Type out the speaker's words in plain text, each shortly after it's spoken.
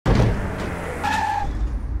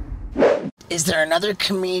is there another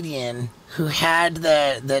comedian who had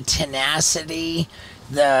the tenacity,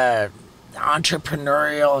 the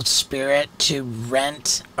entrepreneurial spirit to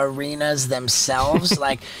rent arenas themselves?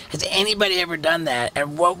 Like, has anybody ever done that?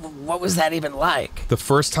 And what was that even like? The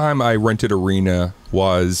first time I rented arena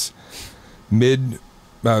was mid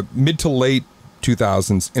to late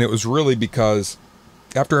 2000s, and it was really because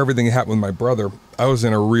after everything that happened with my brother, I was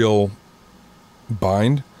in a real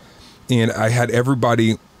bind, and I had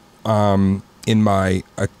everybody in my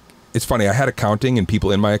it's funny, I had accounting and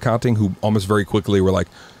people in my accounting who almost very quickly were like,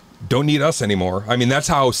 don't need us anymore. I mean, that's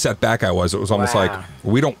how set back I was. It was almost like,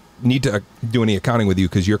 we don't need to do any accounting with you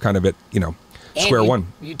because you're kind of at, square one.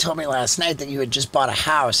 You told me last night that you had just bought a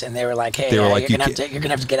house, and they were like, "Hey, you're gonna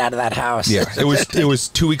have to get out of that house." Yeah, it was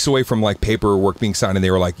 2 weeks away from like paperwork being signed, and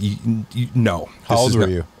they were like, "No." How old were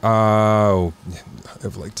you? Oh, I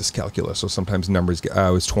have like dyscalculia, so sometimes numbers.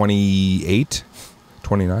 I was 28,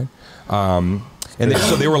 29. And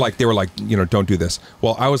so they were like, don't do this.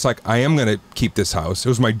 Well, I was like, I am going to keep this house. It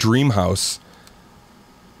was my dream house.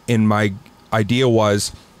 And my idea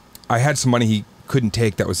was I had some money he couldn't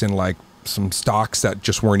take that was in like some stocks that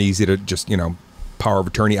just weren't easy to just, power of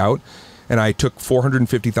attorney out. And I took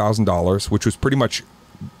 $450,000, which was pretty much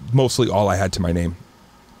mostly all I had to my name.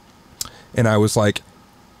 And I was like,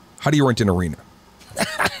 how do you rent an arena?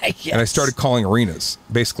 Yes. And I started calling arenas,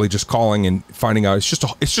 basically just calling and finding out it's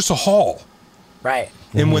just a hall. Right.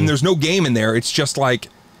 And when there's no game in there, it's just like,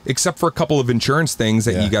 except for a couple of insurance things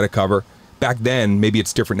that you got to cover. Back then, maybe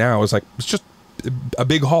it's different now. It's just a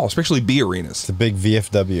big hall, especially B arenas. It's a big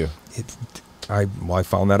VFW. I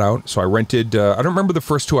found that out. So I rented, I don't remember the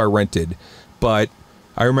first two I rented, but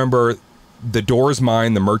I remember the door is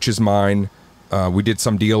mine, the merch is mine. We did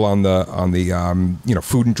some deal on the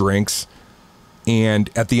food and drinks. And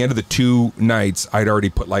at the end of the 2 nights, I'd already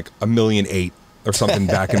put like $1.8 million or something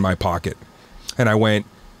back in my pocket. And I went,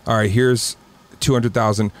 all right, here's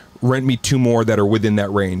 200,000. Rent me 2 more that are within that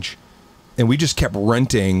range. And we just kept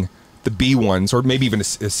renting the B ones, or maybe even a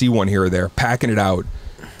C one here or there, packing it out.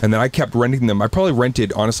 And then I kept renting them. I probably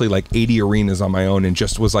rented, honestly, like 80 arenas on my own, and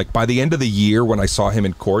just was like, by the end of the year when I saw him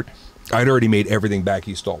in court, I'd already made everything back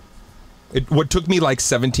he stole. What took me like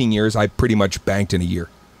 17 years, I pretty much banked in a year.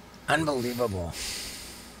 Unbelievable.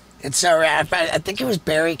 It's so rad. I think it was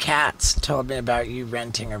Barry Katz told me about you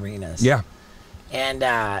renting arenas. Yeah. And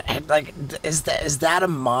like, is that a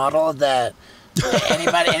model that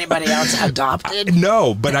anybody else adopted?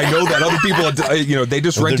 No, but I know that other people, they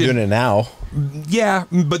just rented. They're doing it now. Yeah,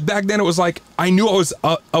 but back then it was like, I knew I was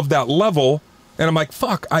of that level, and I'm like,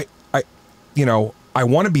 fuck, I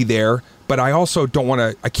want to be there, but I also don't want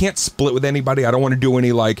to, I can't split with anybody. I don't want to do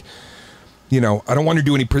any like, I don't want to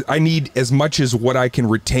do any, I need as much as what I can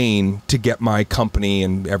retain to get my company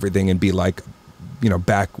and everything and be like,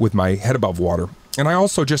 back with my head above water. And I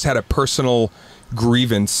also just had a personal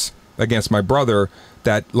grievance against my brother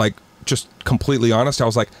that, like, just completely honest, I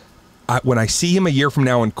was like, when I see him a year from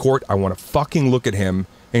now in court, I want to fucking look at him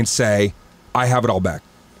and say, I have it all back.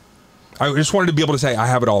 I just wanted to be able to say, I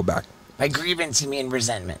have it all back. By grievance, you mean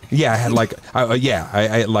resentment? Yeah, I had like, I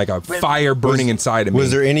had like a fire burning inside of me.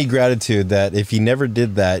 Was there any gratitude that if he never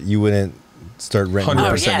did that, you wouldn't start renting?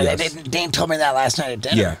 100%, yes. Dane told me that last night at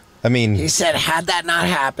dinner. Yeah. I mean, he said, had that not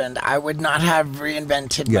happened, I would not have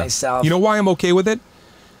reinvented myself. You know why I'm okay with it?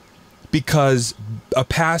 Because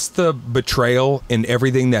past the betrayal and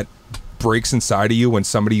everything that breaks inside of you when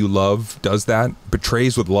somebody you love does that,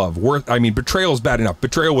 betrays with love. Betrayal is bad enough.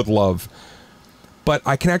 Betrayal with love. But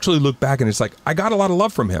I can actually look back and it's like, I got a lot of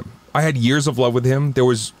love from him. I had years of love with him. There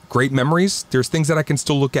was great memories. There's things that I can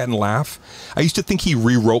still look at and laugh. I used to think he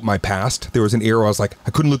rewrote my past. There was an era I was like,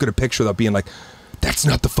 I couldn't look at a picture without being like, that's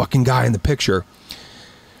not the fucking guy in the picture.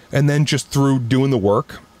 And then just through doing the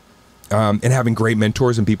work and having great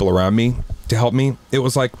mentors and people around me to help me, it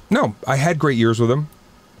was like, no, I had great years with him.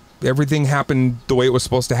 Everything happened the way it was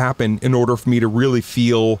supposed to happen in order for me to really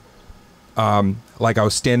feel like I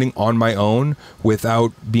was standing on my own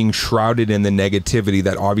without being shrouded in the negativity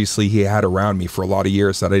that obviously he had around me for a lot of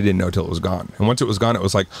years that I didn't know till it was gone. And once it was gone, it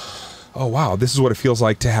was like, oh wow, this is what it feels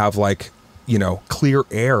like to have like, clear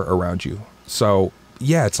air around you. So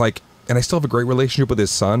yeah, it's like, and I still have a great relationship with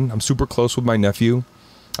his son. I'm super close with my nephew.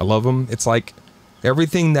 I love him. It's like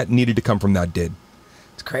everything that needed to come from that did.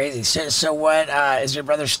 It's crazy. So what, is your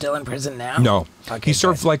brother still in prison now? No. Okay, He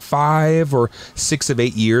served good. like 5 or 6 of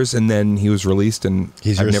 8 years, and then he was released, and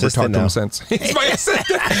He's I've your never assistant talked to now. him since. He's my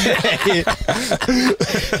assistant.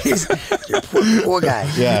 Your poor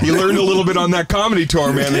guy. Yeah. You learned a little bit on that comedy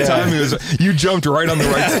tour, man. The time you jumped right on the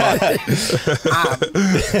right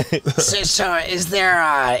spot. So is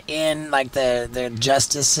there in like the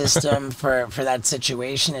justice system for that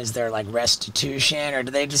situation? Is there like restitution, or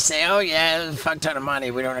do they just say, "Oh yeah, a fuck ton of money.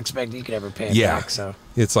 We don't expect you could ever pay it back." So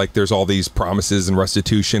It's like there's all these promises and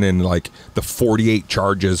restitution, and like the 48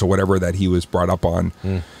 charges or whatever that he was brought up on,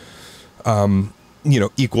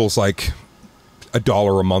 equals like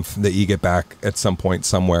 $1 a month that you get back at some point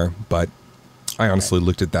somewhere. But I honestly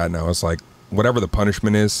looked at that and I was like, whatever the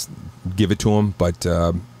punishment is, give it to him. But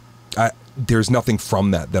there's nothing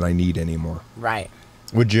from that I need anymore. right.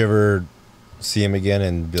 Would you ever see him again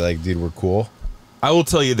and be like, dude, we're cool? I will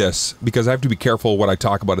tell you this, because I have to be careful what I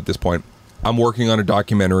talk about at this point. I'm working on a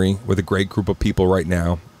documentary with a great group of people right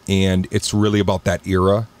now, and it's really about that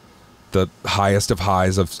era, the highest of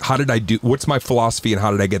highs of how did I do, what's my philosophy and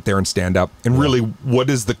how did I get there and stand up, and really what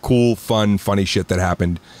is the cool, fun, funny shit that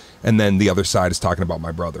happened. And then the other side is talking about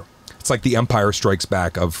my brother. It's like the Empire Strikes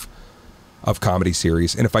Back of comedy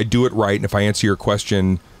series. And if I do it right, and if I answer your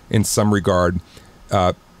question in some regard,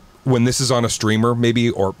 when this is on a streamer, maybe,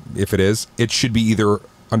 or if it is, it should be either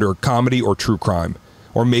under comedy or true crime,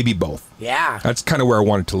 or maybe both. Yeah. That's kind of where I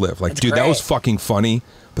wanted to live. Like, That's dude, that was great. fucking funny,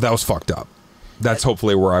 but that was fucked up. That's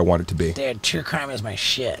hopefully where I want it to be. Dude, true crime is my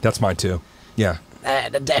shit. That's mine too. Yeah.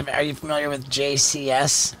 Are you familiar with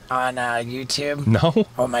JCS on YouTube? No?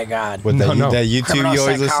 Oh my God. With No, no. that YouTube you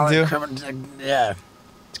always listen to? Yeah.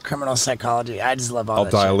 It's criminal psychology. I just love all I'll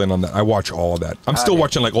that dial shit. in on that. I watch all of that. I'm still dude.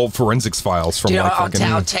 watching like old forensics files from Dude, like I'll, fucking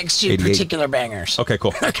I'll text you 88. particular bangers. Okay,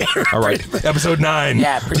 cool. All right. Episode 9.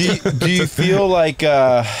 Yeah. Do you feel like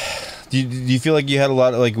do you feel like you had a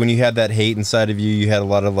lot of, like, when you had that hate inside of you, you had a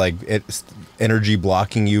lot of like energy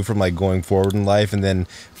blocking you from like going forward in life, and then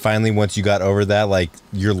finally once you got over that, like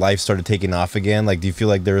your life started taking off again? Like, do you feel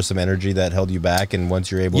like there was some energy that held you back, and once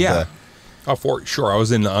you're able to, Oh, for sure. I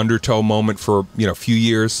was in the undertow moment for a few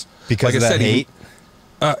years because like of I that said, hate?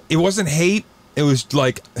 It wasn't hate. It was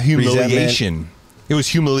like humiliation. Resentment. It was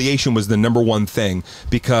humiliation was the number one thing,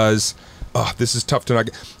 because this is tough to not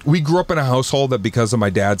get. We grew up in a household that, because of my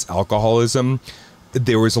dad's alcoholism,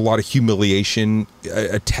 there was a lot of humiliation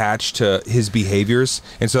attached to his behaviors.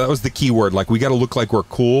 And so that was the key word. Like, we got to look like we're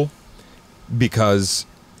cool, because,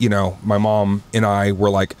 my mom and I were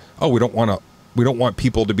like, oh, we don't want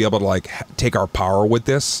people to be able to like take our power with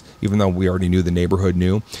this, even though we already knew, the neighborhood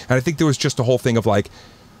knew. And I think there was just a whole thing of like,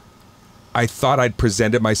 I thought I'd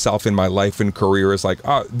presented myself in my life and career as like,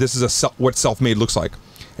 oh, this is what self-made looks like.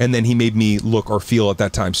 And then he made me look or feel at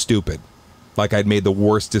that time stupid. Like I'd made the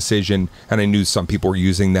worst decision, and I knew some people were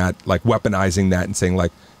using that, like weaponizing that and saying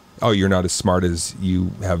like, oh, you're not as smart as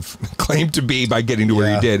you have claimed to be by getting to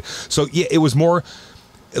where you did. So yeah, it was more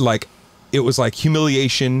like, it was like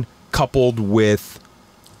humiliation coupled with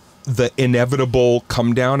the inevitable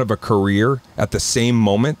come down of a career at the same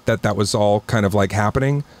moment that was all kind of like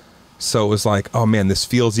happening. So it was like, oh man, this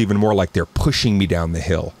feels even more like they're pushing me down the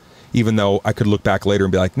hill, even though I could look back later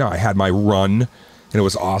and be like, no, I had my run and it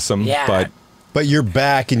was awesome. Yeah. But you're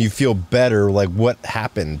back and you feel better. Like, what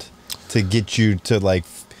happened to get you to like?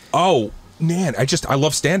 Oh man, I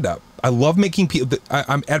love stand up. I love making people.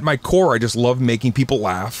 I'm at my core. I just love making people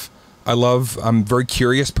laugh. I'm a very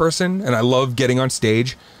curious person, and I love getting on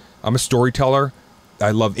stage. I'm a storyteller. I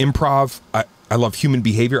love improv. I love human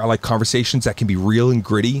behavior. I like conversations that can be real and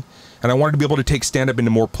gritty. And I wanted to be able to take stand up into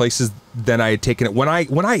more places than I had taken it. When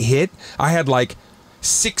I hit, I had like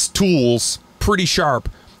 6 tools, pretty sharp,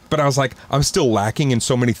 but I was like, I'm still lacking in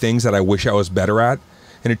so many things that I wish I was better at.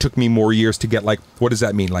 And it took me more years to get like, what does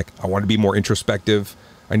that mean? Like, I want to be more introspective.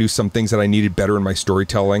 I knew some things that I needed better in my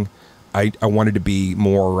storytelling. I wanted to be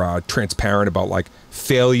more transparent about like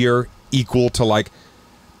failure equal to like,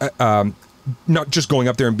 not just going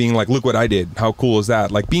up there and being like, look what I did. How cool is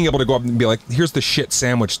that? Like being able to go up and be like, here's the shit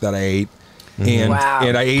sandwich that I ate. And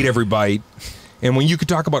and I ate every bite. And when you could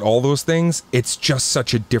talk about all those things, it's just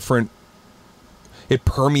such a different, it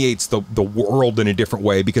permeates the world in a different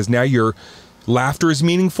way, because now your laughter is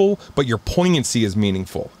meaningful, but your poignancy is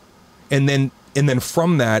meaningful. And then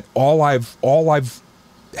from that, all I've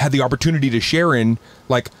had the opportunity to share in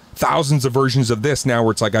like thousands of versions of this now,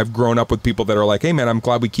 where it's like I've grown up with people that are like, hey man, I'm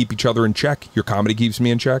glad we keep each other in check. Your comedy keeps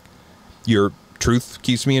me in check. Your truth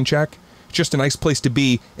keeps me in check. It's just a nice place to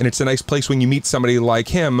be, and it's a nice place when you meet somebody like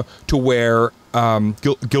him to where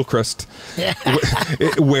Gilchrist,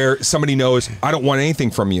 where somebody knows, I don't want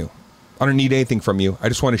anything from you. I don't need anything from you. I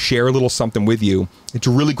just want to share a little something with you. It's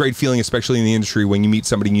a really great feeling, especially in the industry, when you meet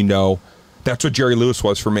somebody you know. That's what Jerry Lewis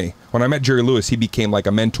was for me. When I met Jerry Lewis, he became like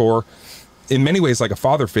a mentor, in many ways like a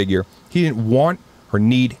father figure. He didn't want or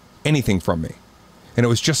need anything from me. And it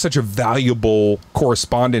was just such a valuable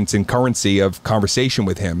correspondence and currency of conversation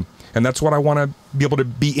with him. And that's what I want to be able to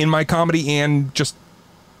be in my comedy and just,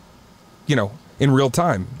 you know, in real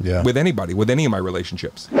time with anybody, with any of my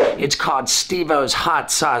relationships. It's called Steve-O's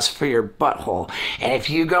Hot Sauce for Your Butthole. And if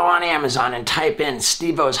you go on Amazon and type in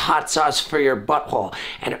Steve-O's Hot Sauce for Your Butthole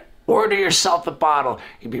and order yourself a bottle,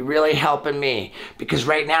 you'd be really helping me. Because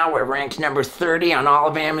right now we're ranked number 30 on all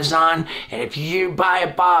of Amazon. And if you buy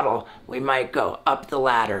a bottle, we might go up the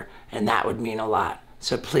ladder. And that would mean a lot.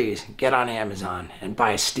 So please get on Amazon and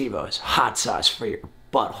buy Steve-O's Hot Sauce for Your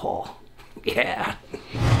Butthole. Yeah.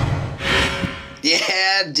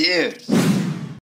 Yeah, dude.